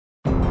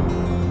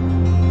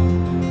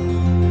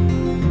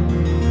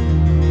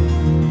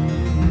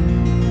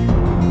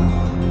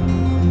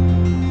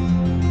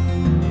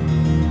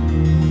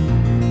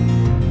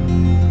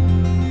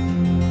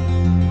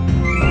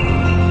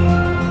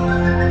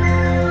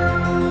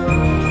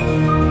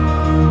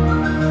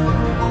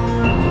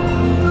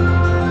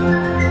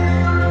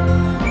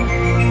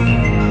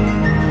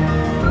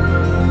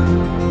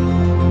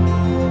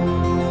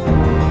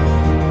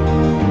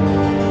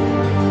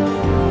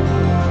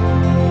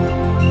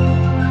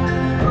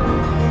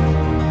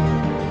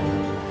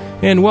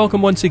And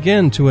welcome once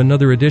again to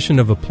another edition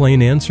of A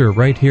Plain Answer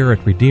right here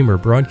at Redeemer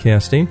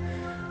Broadcasting.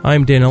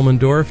 I'm Dan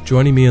Elmendorf.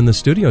 Joining me in the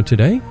studio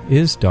today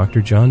is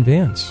Dr. John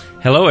Vance.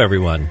 Hello,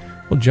 everyone.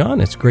 Well,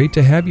 John, it's great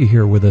to have you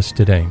here with us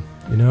today.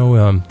 You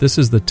know, this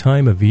is the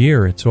time of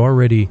year. It's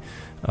already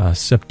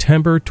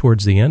September,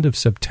 towards the end of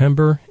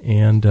September,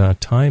 and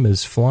time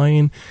is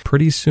flying.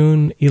 Pretty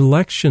soon,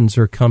 elections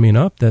are coming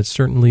up. That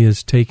certainly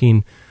is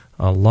taking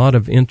a lot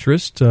of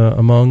interest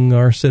among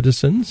our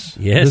citizens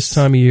this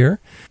time of year.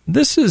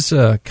 This is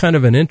kind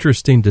of an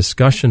interesting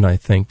discussion, I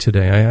think,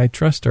 today. I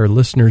trust our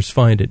listeners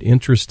find it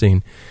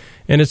interesting.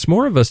 And it's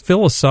more of a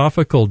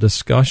philosophical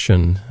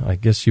discussion, I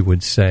guess you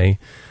would say,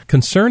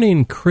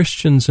 concerning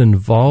Christians'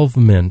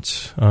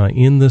 involvement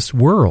in this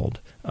world.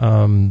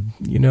 You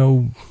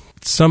know,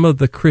 some of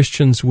the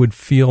Christians would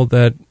feel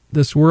that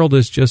this world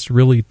is just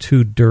really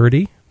too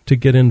dirty to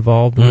get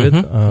involved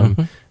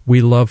with.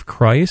 We love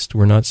Christ.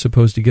 We're not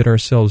supposed to get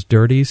ourselves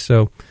dirty,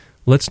 so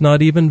let's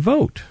not even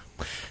vote.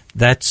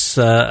 That's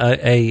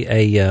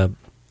an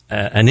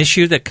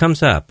issue that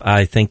comes up.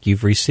 I think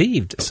you've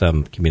received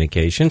some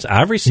communications.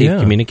 I've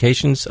received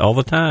communications all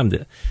the time.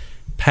 The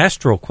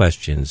pastoral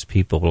questions.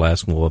 People will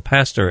ask, well,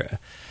 Pastor,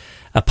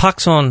 a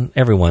pox on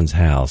everyone's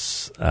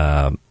house.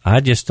 I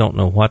just don't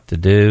know what to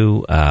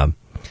do.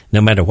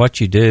 No matter what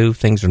you do,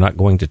 things are not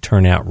going to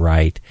turn out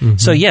right.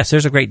 So, yes,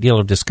 there's a great deal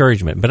of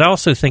discouragement, but I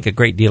also think a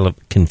great deal of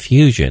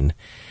confusion.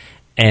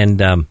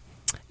 And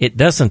it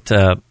doesn't,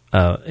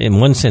 in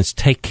one sense,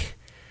 take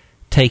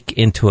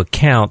into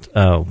account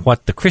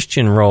what the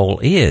Christian role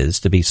is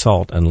to be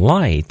salt and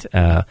light.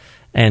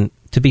 And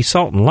to be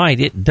salt and light,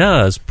 it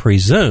does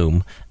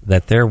presume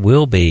that there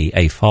will be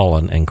a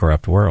fallen and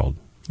corrupt world.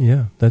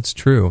 Yeah, that's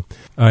true.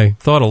 I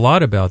thought a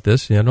lot about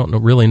this. I don't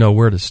really know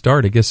where to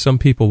start. I guess some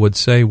people would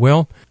say,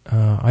 well,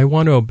 I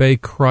want to obey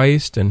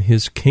Christ and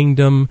His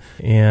kingdom,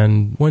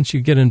 and once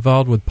you get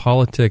involved with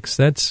politics,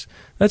 that's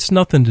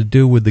nothing to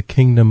do with the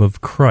kingdom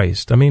of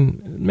Christ. I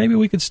mean, maybe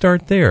we could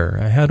start there.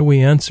 How do we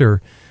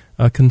answer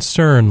a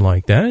concern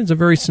like that? It's a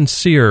very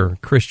sincere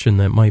Christian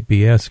that might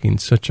be asking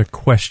such a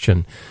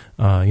question.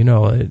 I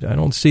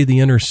don't see the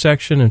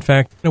intersection. In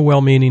fact, a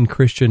well-meaning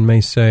Christian may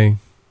say,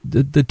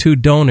 the two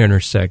don't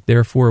intersect,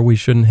 therefore we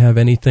shouldn't have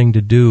anything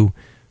to do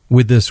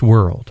with this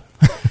world.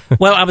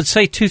 Well, I would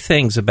say two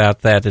things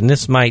about that, and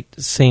this might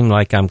seem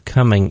like I'm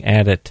coming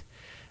at it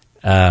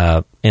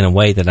in a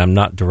way that I'm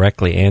not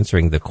directly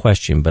answering the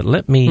question, but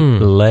let me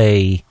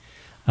lay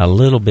a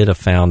little bit of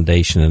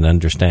foundation and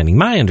understanding,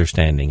 my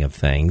understanding of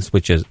things,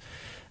 which has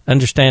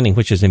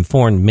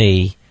informed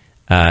me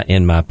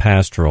in my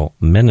pastoral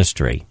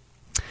ministry.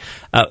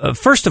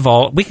 First of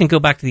all, we can go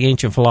back to the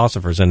ancient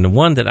philosophers, and the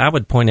one that I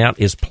would point out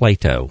is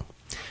Plato.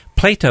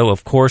 Plato,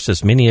 of course,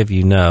 as many of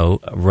you know,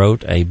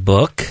 wrote a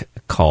book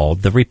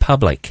called The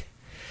Republic.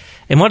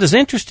 And what is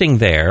interesting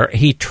there,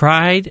 he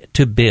tried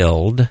to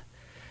build,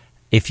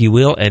 if you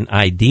will, an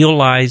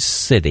idealized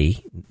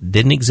city,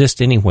 didn't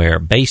exist anywhere,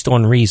 based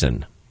on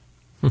reason.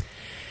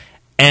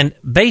 And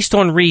based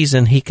on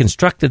reason, he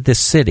constructed this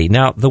city.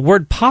 Now, the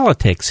word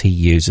politics he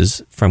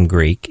uses from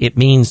Greek, it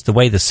means the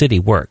way the city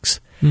works.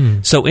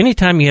 So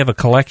anytime you have a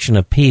collection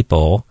of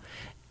people,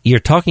 you're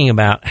talking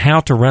about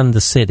how to run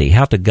the city,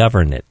 how to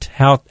govern it,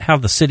 how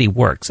the city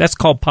works. That's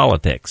called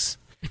politics.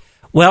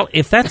 Well,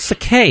 if that's the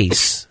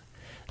case,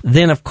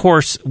 then, of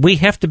course, we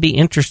have to be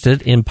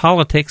interested in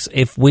politics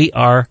if we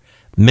are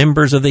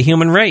members of the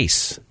human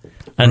race.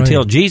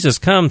 Until Jesus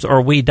comes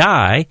or we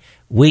die,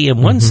 we,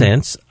 in one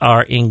sense,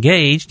 are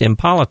engaged in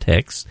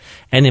politics,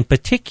 and in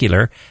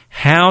particular,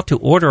 how to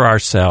order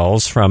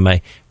ourselves from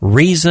a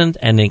reasoned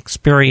and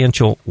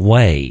experiential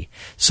way.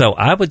 So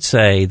I would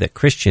say that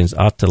Christians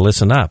ought to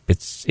listen up.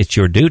 It's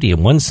your duty,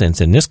 in one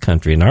sense, in this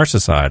country, in our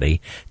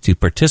society, to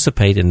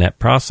participate in that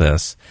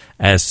process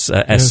as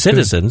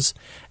citizens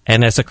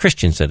and as a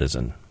Christian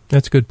citizen.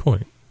 That's a good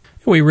point.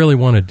 We really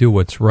want to do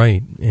what's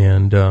right,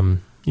 and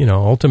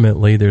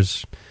ultimately,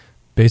 there's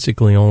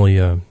basically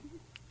only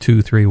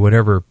 2, 3,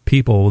 whatever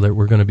people that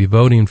we're going to be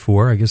voting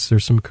for. I guess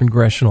there's some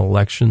congressional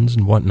elections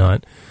and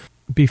whatnot.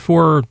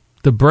 Before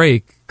the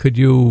break, could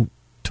you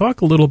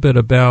talk a little bit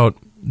about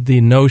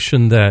the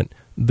notion that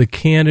the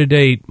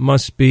candidate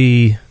must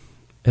be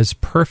as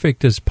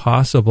perfect as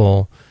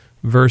possible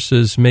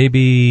versus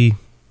maybe,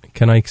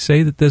 can I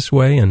say that this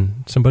way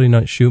and somebody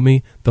not shoot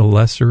me, the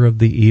lesser of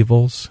the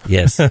evils?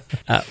 Yes.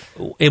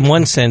 In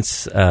one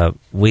sense,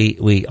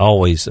 we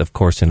always, of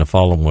course, in a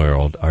fallen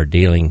world, are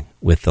dealing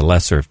with the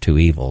lesser of two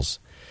evils.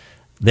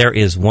 There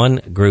is one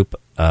group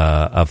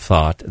of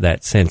thought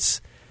that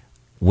since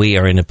we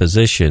are in a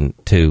position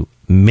to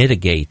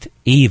mitigate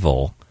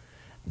evil,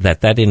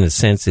 that in a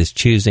sense is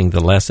choosing the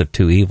less of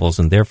two evils,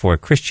 and therefore a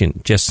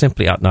Christian just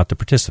simply ought not to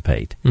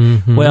participate.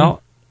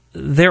 Well,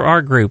 there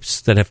are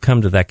groups that have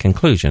come to that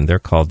conclusion. They're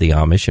called the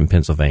Amish in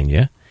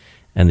Pennsylvania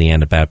and the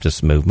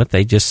Anabaptist movement.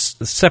 They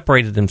just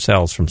separated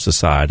themselves from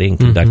society and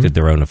conducted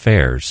their own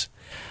affairs.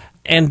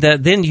 And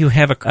then you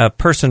have a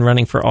person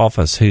running for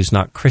office who's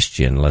not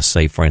Christian, let's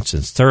say, for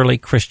instance, thoroughly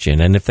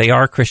Christian. And if they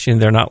are Christian,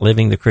 they're not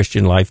living the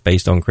Christian life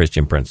based on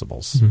Christian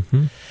principles.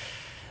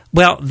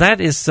 Well,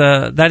 that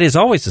is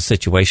always the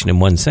situation in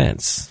one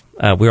sense.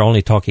 We're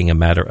only talking a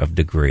matter of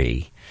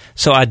degree.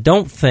 So I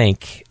don't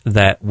think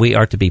that we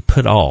are to be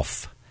put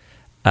off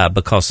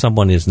because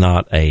someone is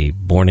not a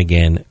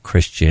born-again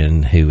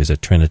Christian, who is a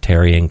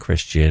Trinitarian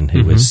Christian,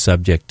 who is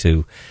subject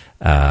to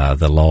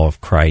the law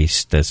of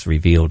Christ as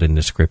revealed in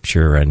the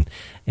Scripture and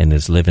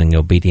is living an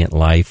obedient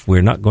life.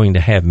 We're not going to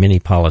have many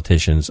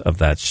politicians of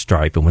that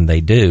stripe, and when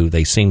they do,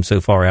 they seem so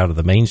far out of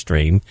the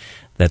mainstream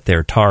that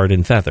they're tarred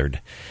and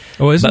feathered.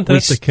 Oh, isn't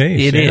that the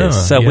case? It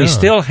is. So we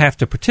still have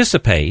to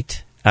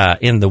participate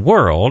in the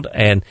world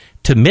and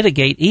to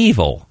mitigate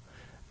evil.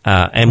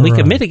 And we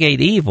can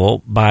mitigate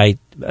evil by,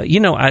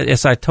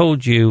 as I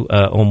told you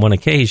on one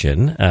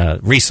occasion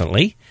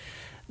recently,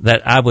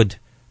 that I would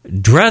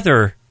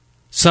rather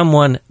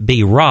someone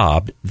be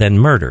robbed than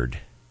murdered.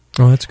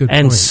 Oh, that's a good point.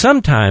 And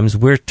sometimes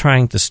we're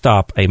trying to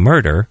stop a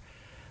murder,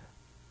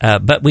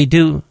 but we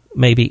do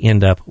maybe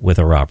end up with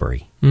a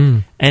robbery.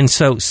 And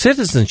so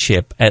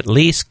citizenship at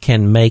least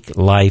can make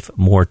life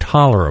more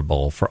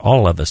tolerable for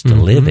all of us to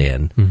live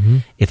in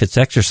if it's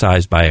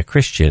exercised by a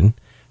Christian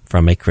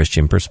from a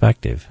Christian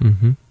perspective.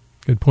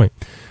 Good point.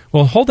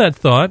 Well, hold that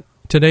thought.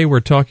 Today we're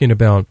talking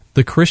about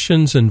the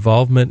Christian's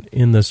involvement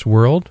in this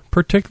world,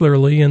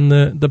 particularly in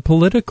the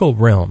political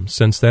realm,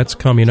 since that's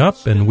coming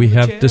up and we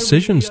have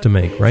decisions to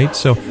make, right?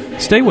 So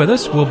stay with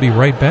us. We'll be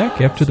right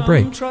back after the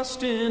break.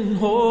 Trust in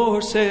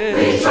horses.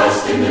 We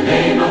trust in the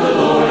name of the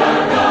Lord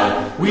our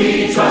God.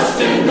 We trust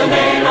in the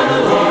name of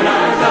the Lord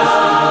our God.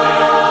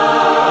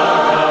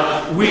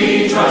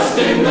 We trust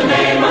in the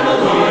name of the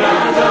Lord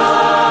our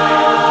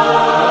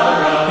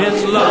God.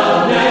 His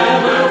love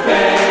never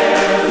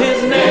fails.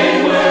 His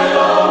name will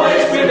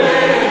always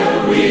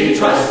prevail. We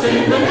trust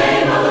in the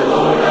name of the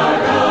Lord our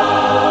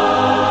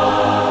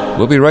God.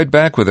 We'll be right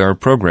back with our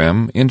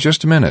program in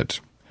just a minute.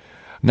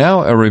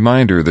 Now, a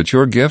reminder that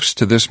your gifts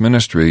to this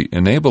ministry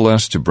enable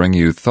us to bring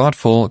you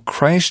thoughtful,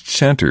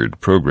 Christ-centered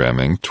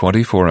programming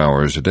 24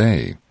 hours a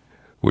day.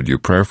 Would you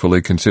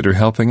prayerfully consider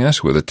helping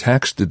us with a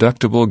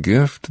tax-deductible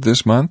gift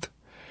this month?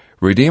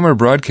 Redeemer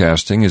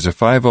Broadcasting is a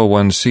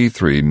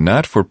 501c3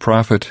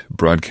 not-for-profit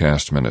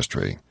broadcast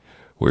ministry.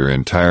 We're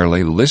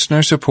entirely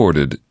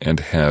listener-supported and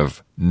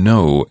have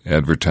no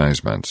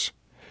advertisements.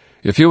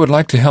 If you would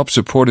like to help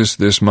support us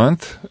this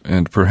month,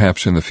 and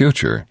perhaps in the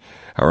future,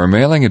 our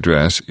mailing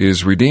address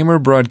is Redeemer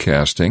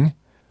Broadcasting,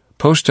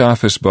 Post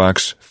Office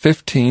Box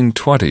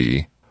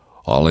 1520,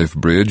 Olive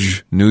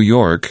Bridge, New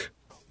York,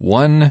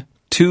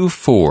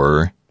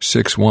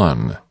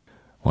 12461.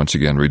 Once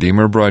again,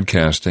 Redeemer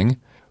Broadcasting,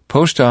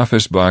 Post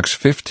Office Box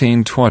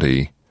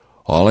 1520,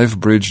 Olive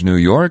Bridge, New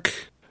York,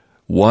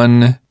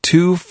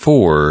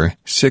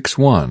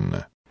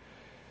 12461.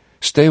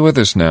 Stay with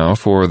us now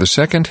for the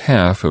second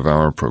half of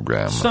our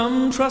program.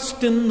 Some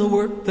trust in the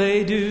work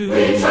they do.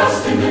 We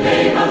trust in the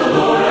name of the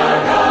Lord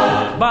our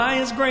God. By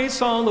His grace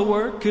all the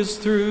work is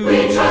through.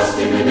 We trust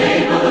in the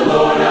name of the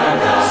Lord our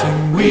God.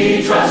 Sing,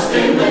 we trust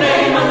in the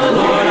name of the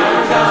Lord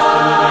our God.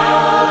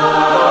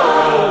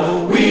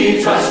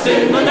 We trust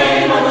in the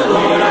name of the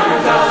Lord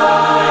our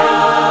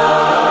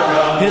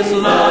God. His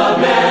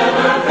love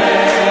never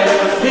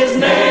fails. His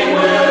name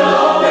will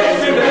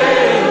always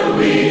prevail.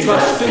 We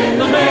trust in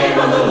the name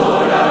of the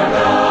Lord our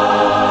God.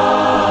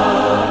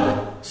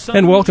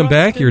 And welcome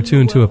back. You're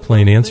tuned to A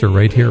Plain Answer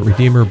right here at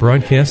Redeemer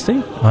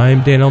Broadcasting.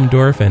 I'm Dan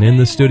Elmdorf, and in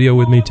the studio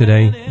with me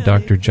today,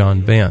 Dr.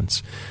 John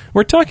Vance.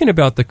 We're talking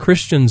about the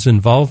Christian's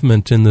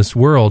involvement in this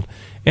world,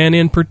 and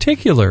in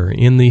particular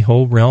in the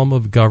whole realm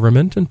of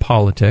government and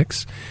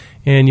politics.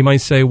 And you might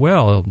say,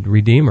 well,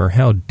 Redeemer,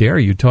 how dare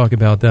you talk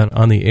about that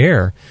on the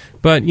air?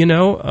 But,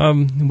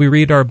 we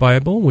read our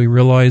Bible, we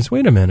realize,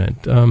 wait a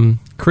minute,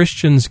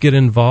 Christians get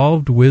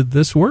involved with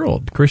this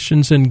world.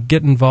 Christians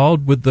get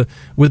involved with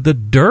the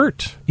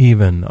dirt,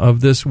 even,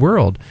 of this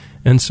world.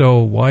 And so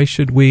why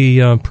should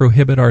we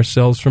prohibit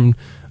ourselves from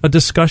a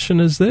discussion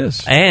as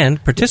this?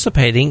 And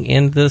participating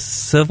in the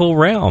civil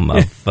realm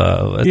of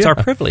it's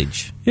our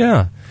privilege.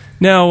 Yeah.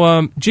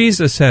 Now,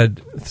 Jesus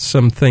had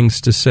some things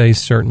to say,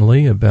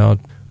 certainly, about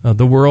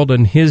the world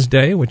in his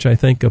day, which I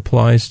think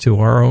applies to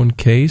our own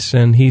case.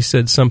 And he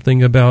said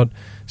something about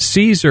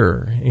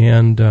Caesar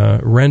and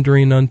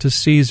rendering unto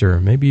Caesar.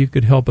 Maybe you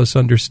could help us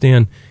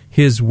understand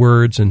his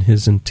words and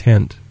his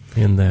intent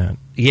in that.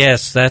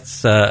 Yes,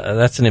 that's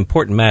an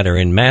important matter.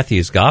 In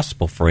Matthew's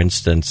Gospel, for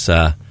instance,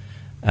 in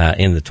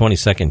the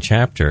 22nd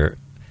chapter,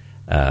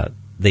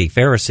 the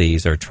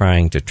Pharisees are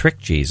trying to trick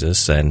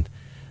Jesus, and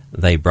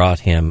they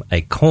brought him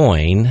a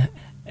coin,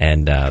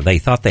 and they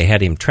thought they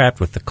had him trapped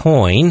with the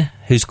coin.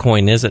 Whose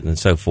coin is it, and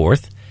so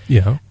forth.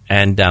 Yeah.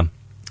 And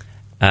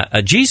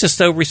Jesus,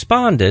 though,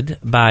 responded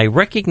by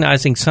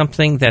recognizing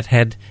something that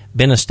had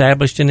been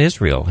established in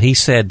Israel. He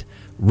said,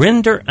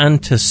 "Render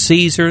unto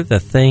Caesar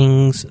the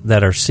things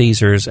that are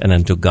Caesar's, and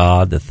unto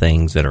God the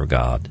things that are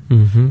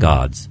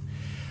God's."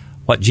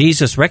 What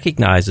Jesus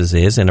recognizes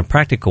is, in a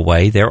practical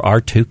way, there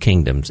are two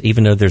kingdoms,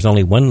 even though there's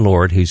only one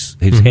Lord who's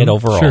head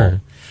over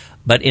all.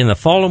 But in the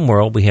fallen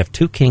world, we have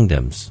two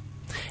kingdoms.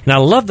 And I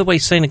love the way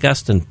St.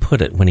 Augustine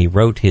put it when he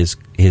wrote his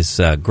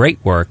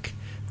great work,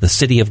 The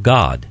City of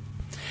God.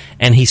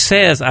 And he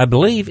says, I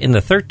believe in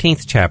the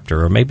 13th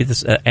chapter, or maybe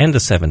this, and the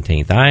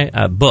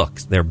 17th,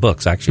 books, they're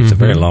books, actually, it's a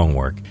very long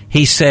work.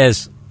 He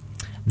says,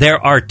 there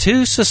are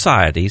two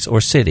societies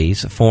or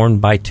cities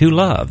formed by two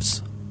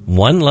loves,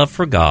 one love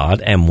for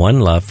God and one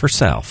love for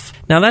self.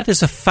 Now, that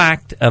is a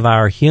fact of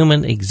our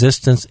human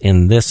existence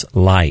in this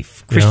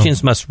life.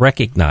 Christians must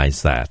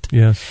recognize that.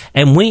 Yes.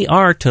 And we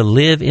are to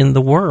live in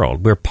the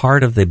world. We're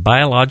part of the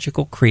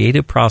biological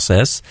creative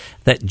process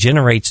that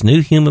generates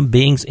new human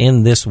beings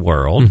in this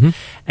world.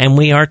 And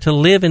we are to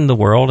live in the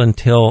world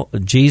until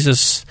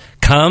Jesus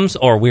comes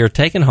or we are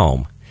taken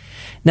home.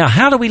 Now,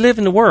 how do we live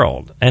in the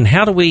world? And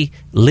how do we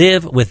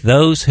live with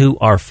those who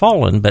are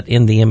fallen but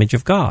in the image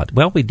of God?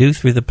 Well, we do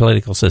through the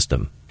political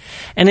system.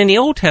 And in the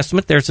Old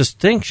Testament, there's a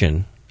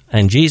distinction,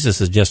 and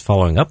Jesus is just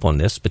following up on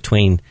this,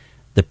 between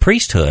the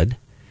priesthood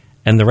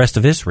and the rest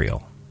of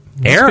Israel.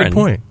 That's a good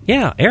point.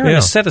 Yeah, Aaron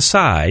is set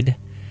aside,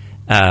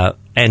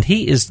 and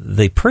he is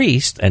the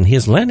priest, and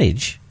his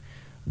lineage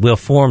will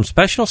form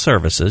special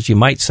services, you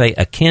might say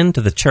akin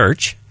to the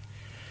church,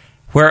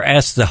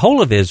 whereas the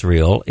whole of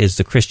Israel is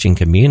the Christian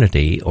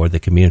community, or the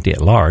community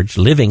at large,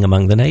 living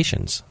among the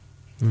nations.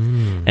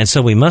 And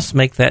so we must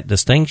make that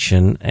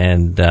distinction,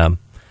 and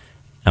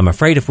I'm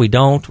afraid if we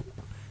don't,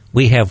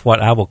 we have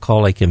what I will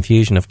call a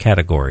confusion of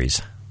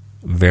categories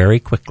very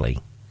quickly.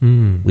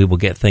 We will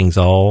get things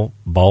all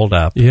balled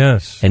up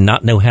and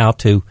not know how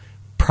to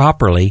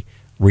properly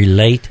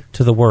relate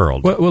to the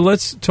world. Well,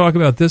 let's talk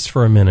about this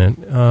for a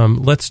minute.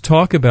 Let's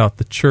talk about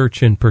the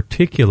church in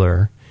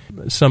particular,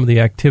 some of the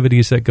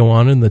activities that go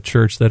on in the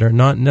church that are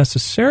not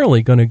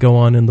necessarily going to go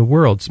on in the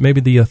world. So maybe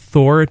the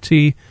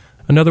authority.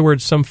 In other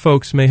words, some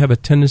folks may have a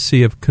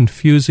tendency of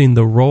confusing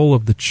the role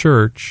of the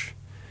church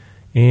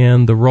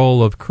and the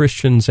role of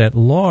Christians at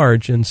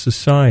large in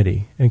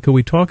society. And could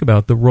we talk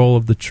about the role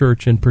of the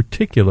church in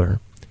particular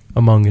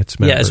among its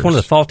members? Yeah, it's one of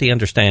the faulty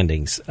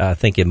understandings, I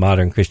think, in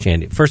modern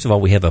Christianity. First of all,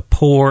 we have a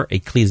poor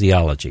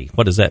ecclesiology.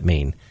 What does that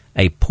mean?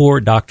 A poor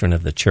doctrine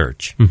of the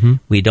church.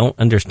 We don't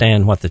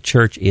understand what the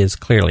church is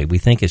clearly. We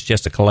think it's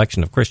just a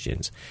collection of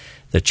Christians.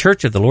 The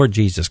Church of the Lord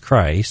Jesus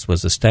Christ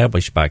was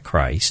established by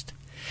Christ,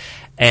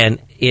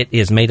 and it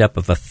is made up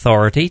of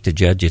authority to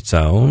judge its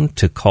own,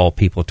 to call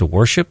people to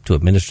worship, to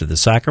administer the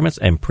sacraments,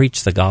 and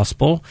preach the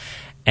gospel,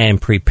 and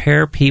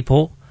prepare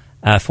people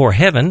for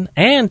heaven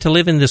and to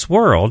live in this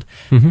world.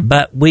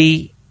 But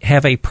we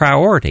have a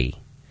priority.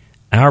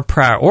 Our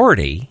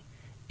priority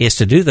is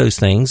to do those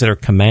things that are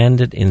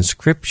commanded in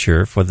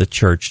Scripture for the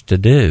church to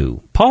do.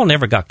 Paul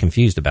never got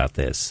confused about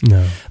this.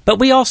 No. But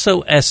we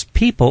also, as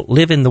people,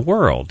 live in the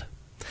world,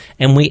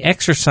 and we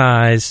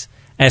exercise,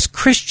 as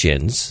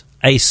Christians,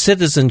 a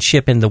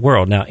citizenship in the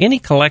world. Now, any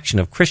collection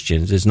of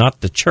Christians is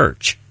not the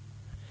church.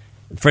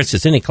 For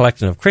instance, any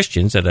collection of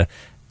Christians at a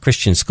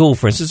Christian school,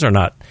 for instance, are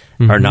not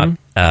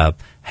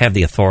have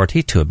the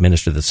authority to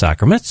administer the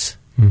sacraments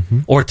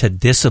or to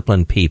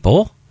discipline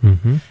people.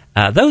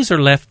 Those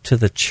are left to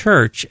the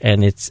church,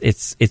 and it's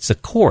a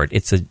court.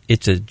 It's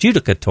a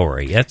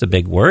judicatory. That's a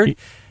big word.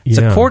 It's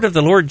a court of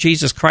the Lord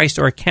Jesus Christ,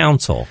 or a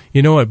council.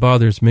 You know what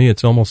bothers me?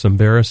 It's almost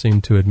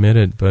embarrassing to admit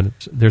it,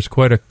 but there's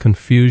quite a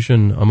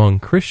confusion among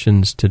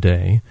Christians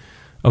today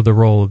of the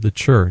role of the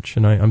church.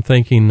 And I'm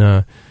thinking,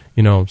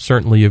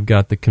 certainly you've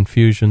got the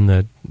confusion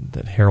that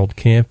Harold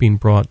Camping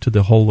brought to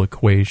the whole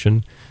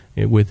equation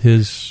with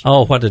his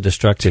what a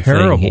destructive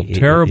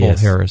terrible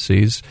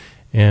heresies.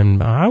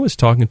 And I was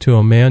talking to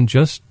a man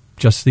just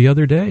the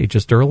other day,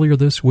 just earlier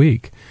this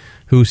week,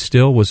 who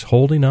still was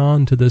holding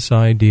on to this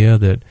idea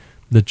that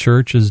the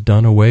church is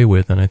done away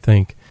with. And I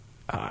think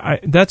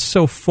that's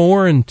so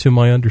foreign to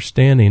my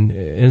understanding,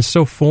 and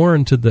so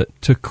foreign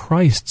to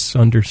Christ's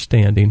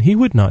understanding. He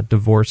would not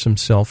divorce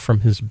himself from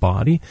his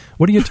body.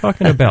 What are you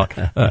talking about?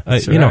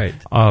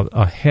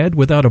 A head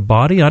without a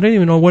body? I don't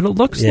even know what it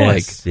looks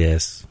like.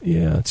 Yes.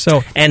 Yeah.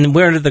 So, and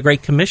we're under the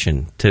Great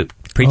Commission to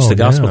preach the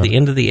gospel at the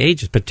end of the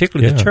ages,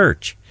 particularly the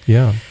church.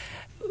 Yeah.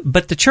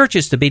 But the church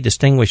is to be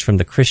distinguished from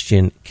the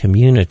Christian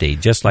community,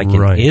 just like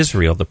in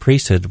Israel, the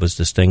priesthood was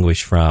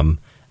distinguished from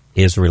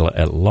Israel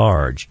at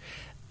large.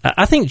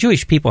 I think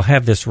Jewish people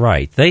have this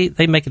right. They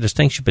make a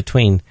distinction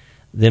between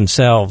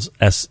themselves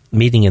as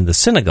meeting in the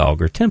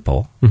synagogue or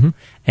temple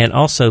and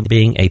also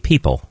being a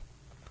people.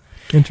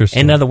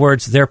 Interesting. In other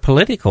words, their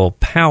political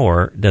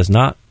power does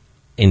not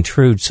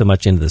intrude so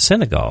much into the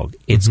synagogue.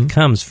 It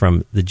comes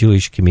from the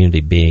Jewish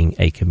community being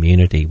a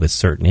community with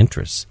certain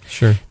interests.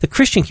 Sure. The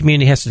Christian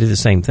community has to do the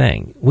same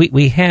thing.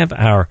 We have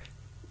our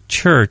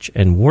church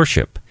and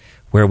worship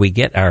where we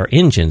get our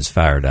engines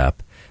fired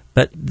up,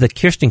 but the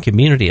Christian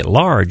community at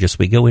large, as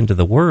we go into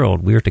the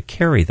world, we are to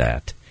carry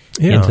that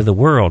into the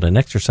world and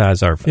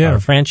exercise our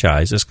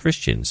franchise as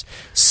Christians,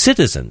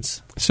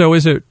 citizens. So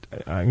is it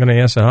I'm going to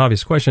ask an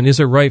obvious question. Is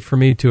it right for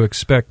me to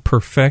expect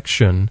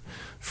perfection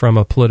from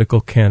a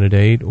political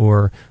candidate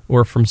or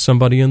from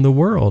somebody in the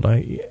world?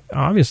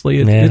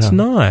 It's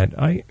not.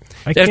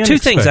 There are two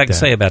things I can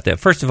say about that.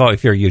 First of all,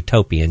 if you're a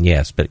utopian,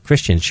 yes, but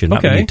Christians should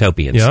not be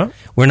utopians. Yeah.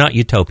 We're not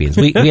utopians.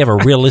 We have a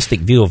realistic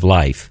view of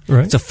life.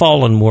 Right. It's a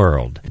fallen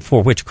world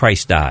for which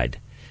Christ died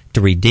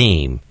to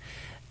redeem.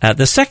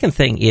 The second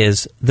thing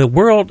is the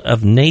world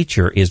of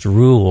nature is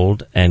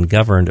ruled and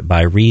governed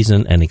by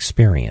reason and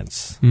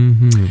experience.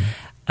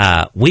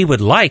 Mm-hmm. We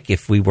would like,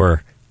 if we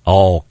were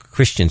all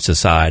Christian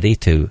society,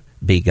 to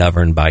be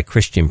governed by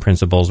Christian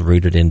principles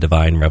rooted in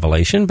divine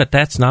revelation, but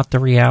that's not the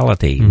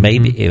reality.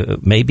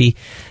 Mm-hmm. Maybe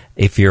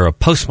if you're a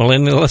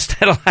postmillennialist,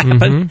 that'll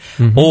happen,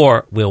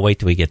 or we'll wait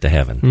till we get to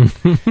heaven.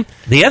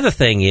 The other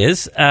thing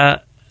is,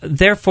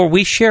 therefore,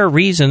 we share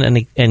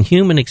reason and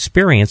human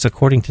experience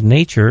according to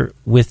nature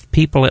with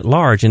people at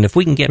large, and if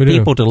we can get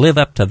people to live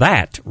up to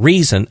that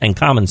reason and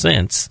common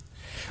sense,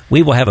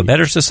 we will have a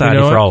better society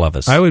for all of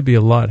us. I would be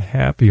a lot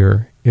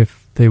happier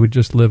if they would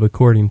just live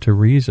according to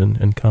reason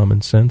and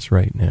common sense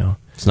right now.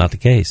 It's not the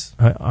case.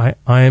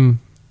 I'm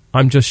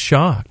just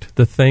shocked.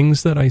 The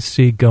things that I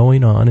see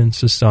going on in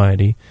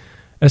society,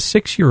 a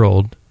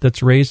 6-year-old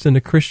that's raised in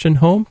a Christian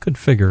home could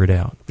figure it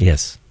out.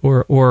 Yes.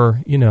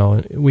 Or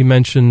we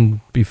mentioned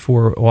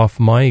before off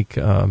mic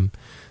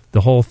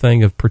the whole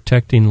thing of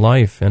protecting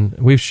life, and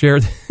we've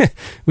shared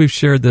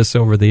this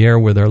over the air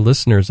with our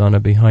listeners on a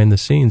behind the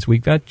scenes.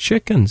 We've got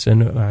chickens,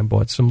 and I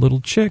bought some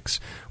little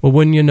chicks. Well,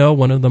 wouldn't you know,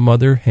 one of the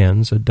mother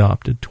hens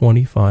adopted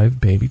 25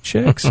 baby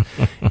chicks.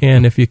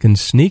 And if you can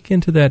sneak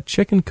into that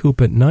chicken coop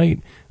at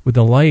night with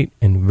the light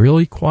and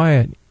really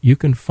quiet, you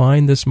can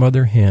find this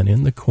mother hen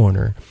in the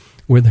corner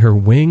with her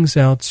wings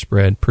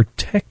outspread,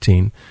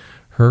 protecting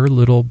her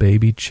little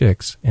baby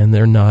chicks, and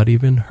they're not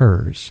even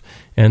hers.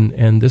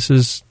 And this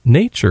is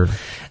nature.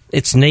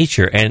 It's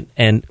nature.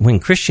 And when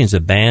Christians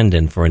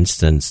abandon, for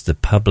instance, the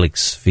public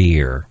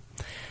sphere,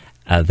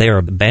 they're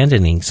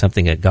abandoning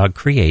something that God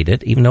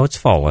created, even though it's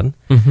fallen.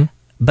 Mm-hmm.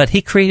 But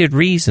He created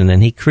reason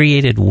and He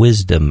created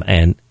wisdom.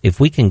 And if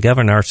we can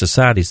govern our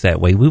societies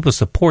that way, we will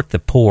support the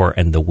poor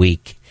and the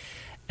weak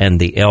and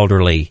the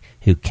elderly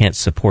who can't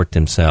support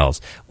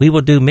themselves. We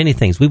will do many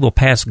things. We will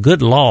pass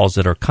good laws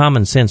that are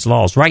common sense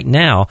laws. Right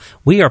now,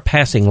 we are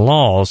passing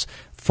laws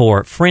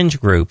for fringe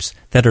groups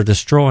that are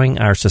destroying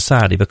our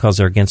society because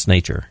they're against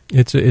nature.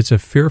 It's a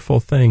fearful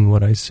thing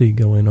what I see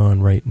going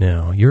on right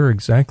now. You're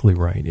exactly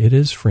right. It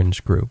is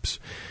fringe groups.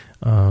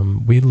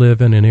 We live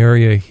in an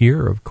area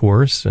here, of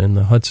course, in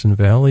the Hudson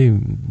Valley.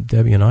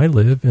 Debbie and I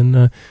live in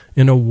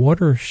a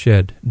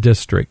watershed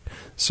district.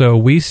 So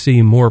we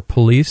see more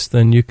police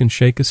than you can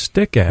shake a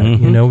stick at.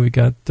 Mm-hmm. We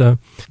got the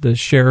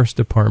sheriff's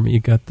department, you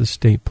got the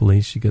state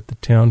police, you got the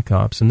town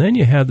cops, and then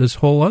you have this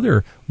whole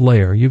other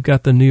layer. You've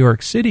got the New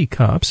York City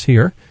cops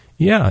here.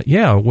 Yeah,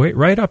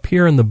 right up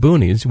here in the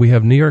boonies, we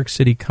have New York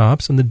City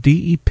cops and the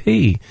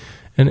DEP,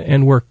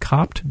 and we're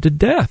copped to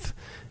death.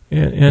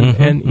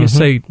 And you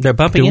say, they're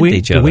bumping into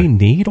each other. Do we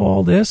need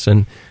all this?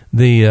 And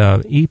the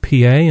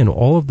EPA and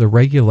all of the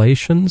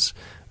regulations,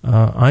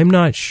 I'm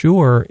not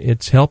sure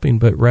it's helping,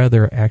 but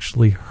rather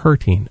actually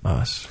hurting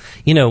us.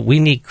 We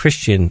need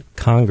Christian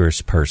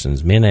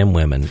congresspersons, men and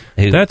women.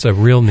 That's a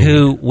real need.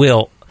 Who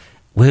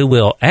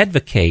will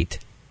advocate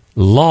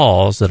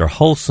laws that are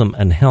wholesome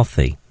and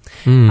healthy.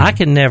 I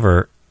can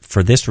never,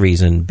 for this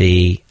reason,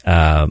 be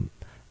what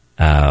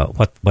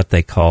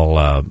they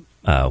call...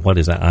 what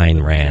is that?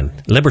 Ayn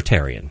Rand,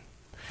 libertarian.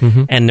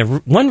 Mm-hmm. And the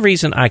one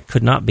reason I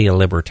could not be a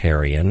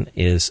libertarian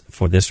is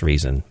for this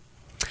reason.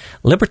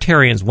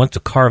 Libertarians want to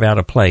carve out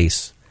a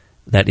place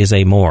that is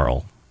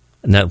amoral,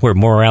 where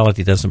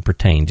morality doesn't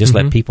pertain. Just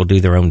let people do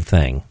their own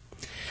thing.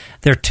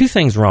 There are two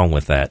things wrong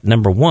with that.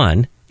 Number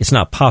one, it's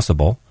not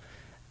possible.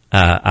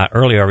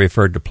 Earlier I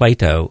referred to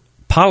Plato.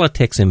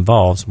 Politics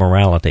involves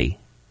morality,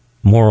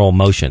 moral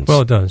motions.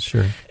 Well, it does,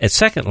 sure. And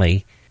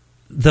secondly,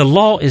 the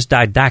law is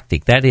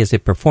didactic. That is,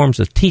 it performs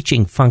a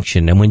teaching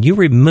function. And when you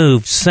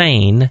remove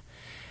sane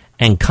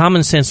and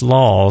common sense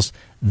laws,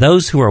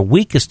 those who are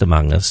weakest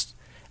among us,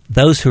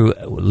 those who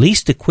are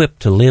least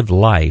equipped to live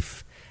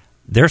life,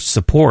 their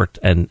support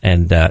and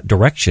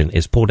direction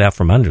is pulled out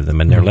from under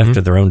them, and they're left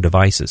to their own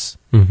devices.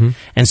 Mm-hmm.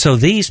 And so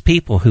these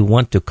people who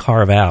want to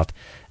carve out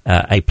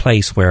a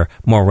place where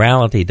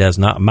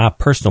my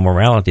personal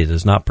morality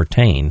does not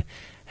pertain,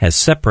 has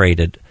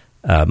separated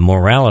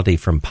morality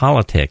from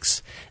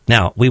politics.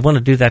 Now, we want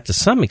to do that to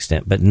some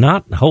extent, but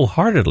not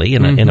wholeheartedly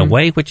in a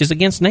way which is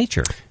against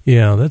nature.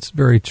 Yeah, that's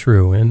very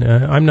true. And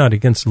I'm not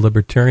against the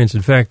libertarians.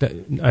 In fact,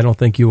 I don't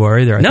think you are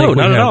either. I think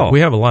not at all.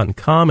 We have a lot in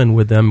common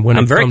with them when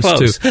I'm very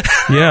close.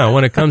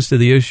 When it comes to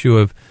the issue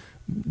of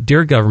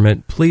dear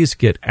government, please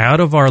get out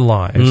of our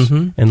lives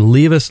and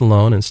leave us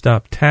alone and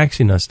stop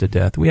taxing us to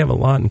death. We have a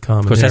lot in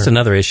common. Of course, there. that's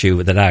another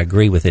issue that I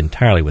agree with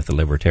entirely with the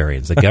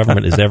libertarians. The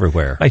government is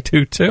everywhere. I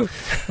do too.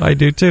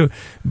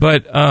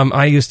 But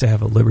I used to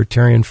have a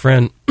libertarian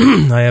friend.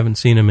 I haven't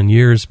seen him in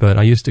years, but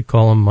I used to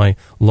call him my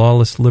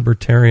lawless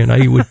libertarian.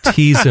 I would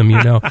tease him,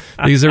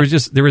 because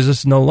there was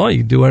just no law.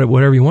 You do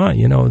whatever you want,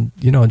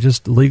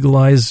 just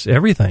legalize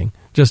everything.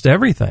 Just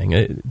everything.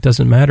 It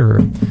doesn't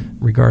matter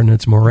regarding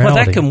its morality.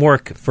 Well, that can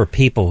work for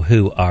people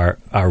who are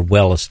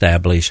well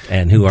established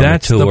and who are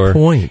That's mature. The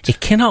point. It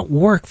cannot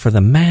work for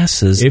the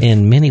masses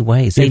in many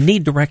ways. They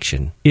need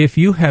direction. If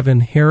you have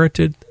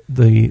inherited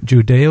the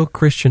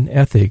Judeo-Christian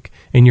ethic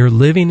and you're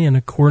living in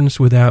accordance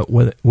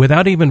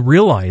without even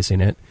realizing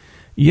it,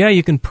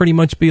 you can pretty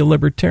much be a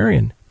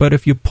libertarian. But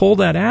if you pull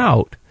that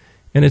out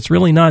and it's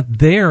really not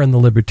there in the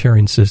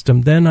libertarian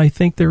system, then I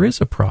think there is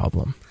a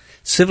problem.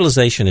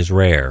 Civilization is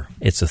rare.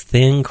 It's a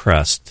thin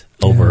crust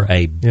over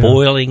a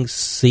boiling,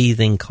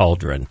 seething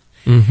cauldron.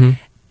 Mm-hmm.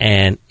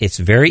 And it's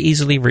very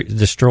easily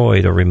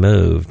destroyed or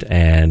removed.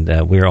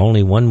 And we're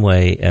only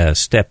one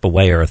step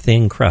away, or a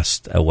thin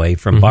crust away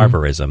from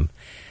barbarism.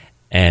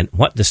 And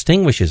what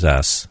distinguishes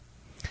us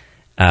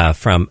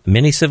from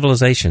many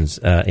civilizations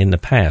in the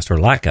past, or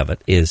lack of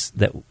it, is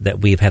that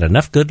we've had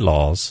enough good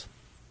laws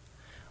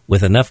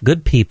with enough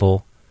good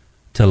people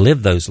to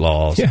live those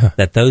laws,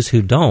 that those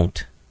who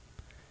don't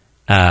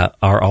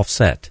are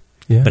offset.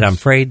 Yes. But I'm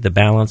afraid the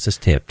balance is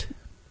tipped.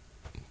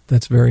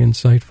 That's very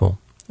insightful.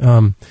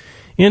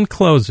 In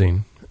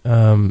closing,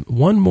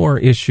 one more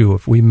issue,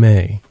 if we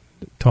may,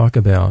 talk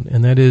about,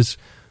 and that is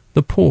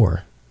the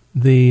poor,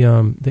 the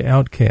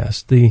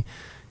outcast, the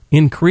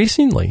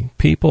increasingly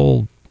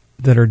people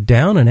that are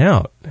down and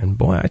out. And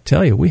boy, I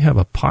tell you, we have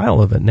a pile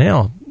of it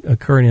now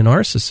occurring in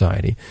our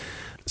society.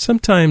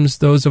 Sometimes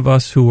those of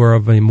us who are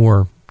of a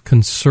more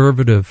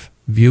conservative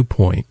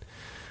viewpoint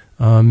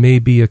may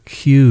be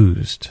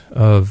accused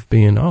of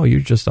being, you're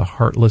just a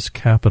heartless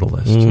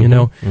capitalist.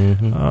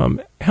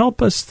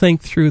 Help us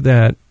think through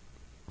that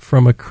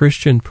from a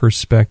Christian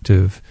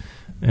perspective,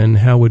 and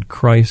how would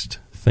Christ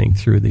think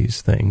through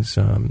these things?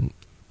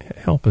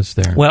 Help us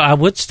there. Well, I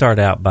would start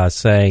out by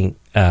saying,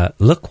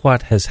 look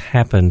what has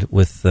happened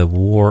with the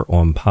war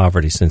on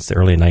poverty since the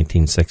early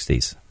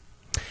 1960s.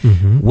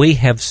 Mm-hmm. We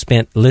have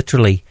spent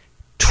literally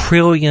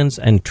trillions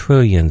and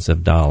trillions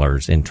of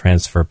dollars in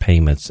transfer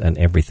payments and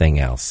everything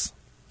else,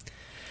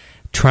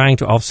 trying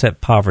to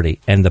offset poverty,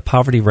 and the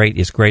poverty rate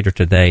is greater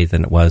today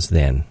than it was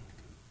then.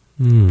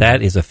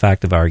 That is a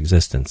fact of our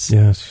existence.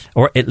 Yes.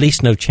 Or at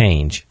least no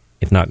change,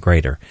 if not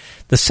greater.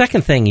 The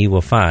second thing you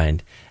will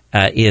find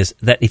is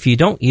that if you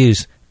don't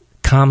use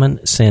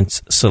common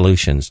sense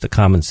solutions to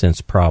common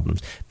sense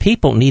problems,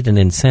 people need an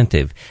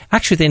incentive.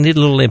 Actually,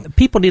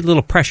 people need a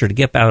little pressure to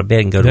get out of bed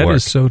and go to work. That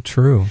is so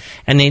true.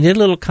 And they need a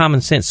little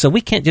common sense. So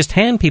we can't just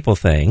hand people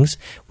things.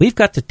 We've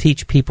got to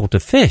teach people to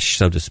fish,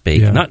 so to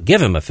speak, not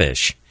give them a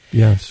fish.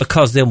 Yes.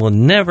 Because there will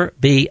never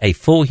be a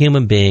full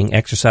human being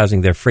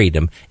exercising their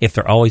freedom if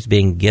they're always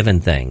being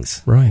given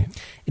things. Right.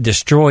 It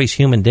destroys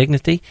human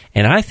dignity.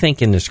 And I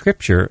think in the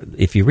Scripture,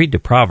 if you read the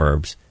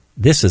Proverbs,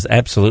 this is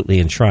absolutely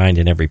enshrined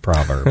in every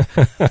proverb.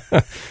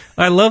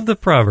 I love the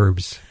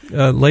Proverbs.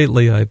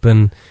 Lately, I've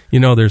been,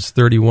 there's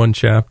 31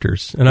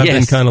 chapters, and I've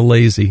been kind of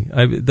lazy.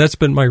 That's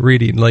been my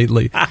reading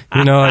lately.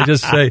 I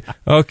just say,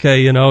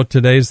 okay,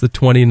 today's the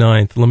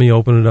 29th. Let me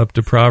open it up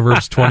to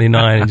Proverbs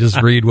 29 and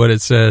just read what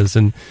it says.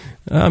 And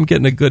I'm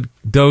getting a good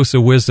dose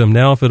of wisdom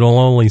now, if it'll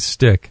only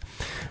stick.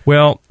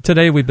 Well,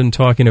 today we've been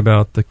talking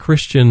about the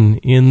Christian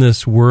in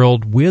this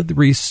world with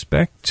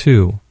respect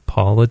to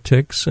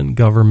politics and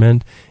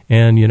government,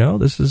 and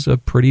this is a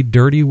pretty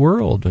dirty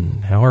world,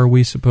 and how are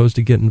we supposed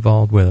to get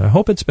involved with it? I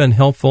hope it's been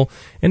helpful.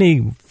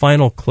 Any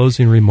final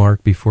closing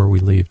remark before we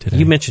leave today?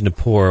 You mentioned the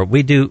poor.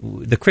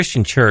 The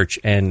Christian church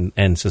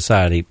and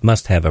society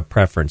must have a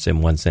preference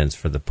in one sense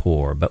for the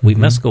poor, but we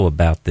must go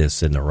about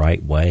this in the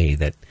right way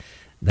that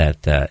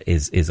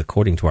is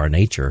according to our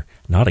nature,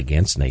 not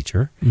against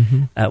nature.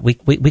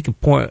 We could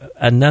pour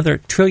another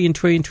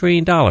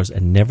trillion dollars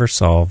and never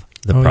solve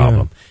the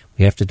problem.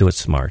 We have to do it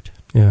smart.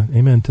 Yeah,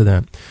 amen to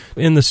that.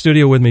 In the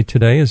studio with me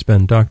today has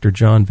been Dr.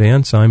 John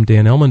Vance. I'm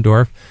Dan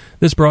Elmendorf.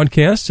 This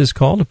broadcast is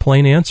called A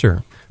Plain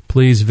Answer.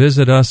 Please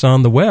visit us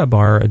on the web.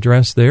 Our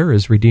address there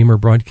is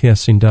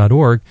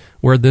redeemerbroadcasting.org,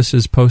 where this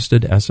is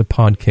posted as a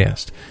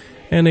podcast.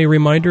 And a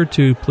reminder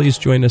to please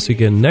join us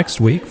again next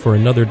week for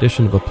another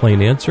edition of A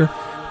Plain Answer.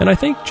 And I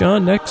think,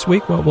 John, next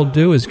week what we'll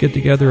do is get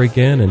together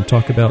again and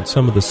talk about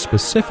some of the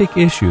specific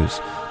issues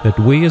that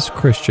we as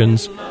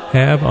Christians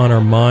have on our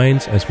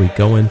minds as we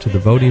go into the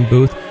voting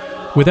booth,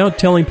 without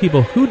telling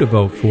people who to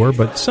vote for,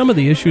 but some of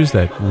the issues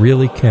that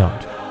really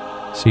count.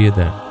 See you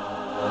then.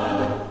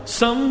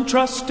 Some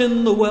trust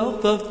in the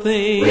wealth of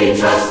things. We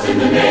trust in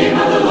the name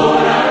of the Lord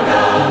our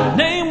God. A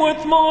name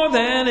worth more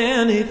than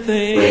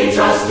anything. We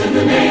trust in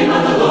the name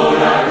of the Lord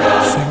our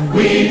God.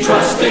 We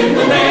trust in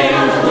the name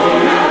of the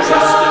Lord our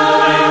God.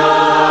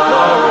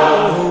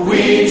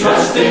 We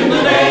trust in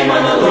the name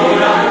of the Lord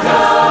our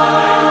God.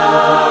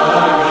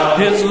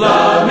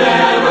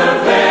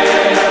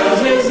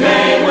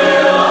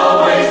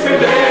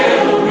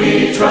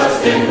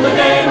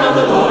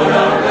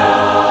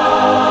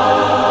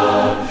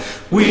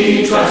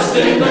 trust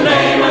in the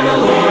name of the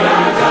Lord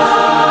our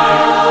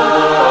God.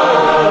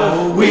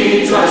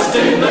 We trust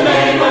in the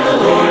name of the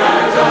Lord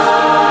our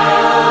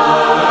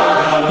God.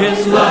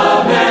 His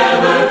love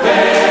never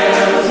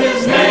fails.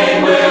 His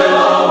name will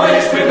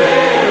always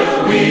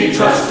prevail. We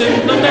trust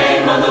in the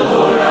name of the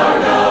Lord.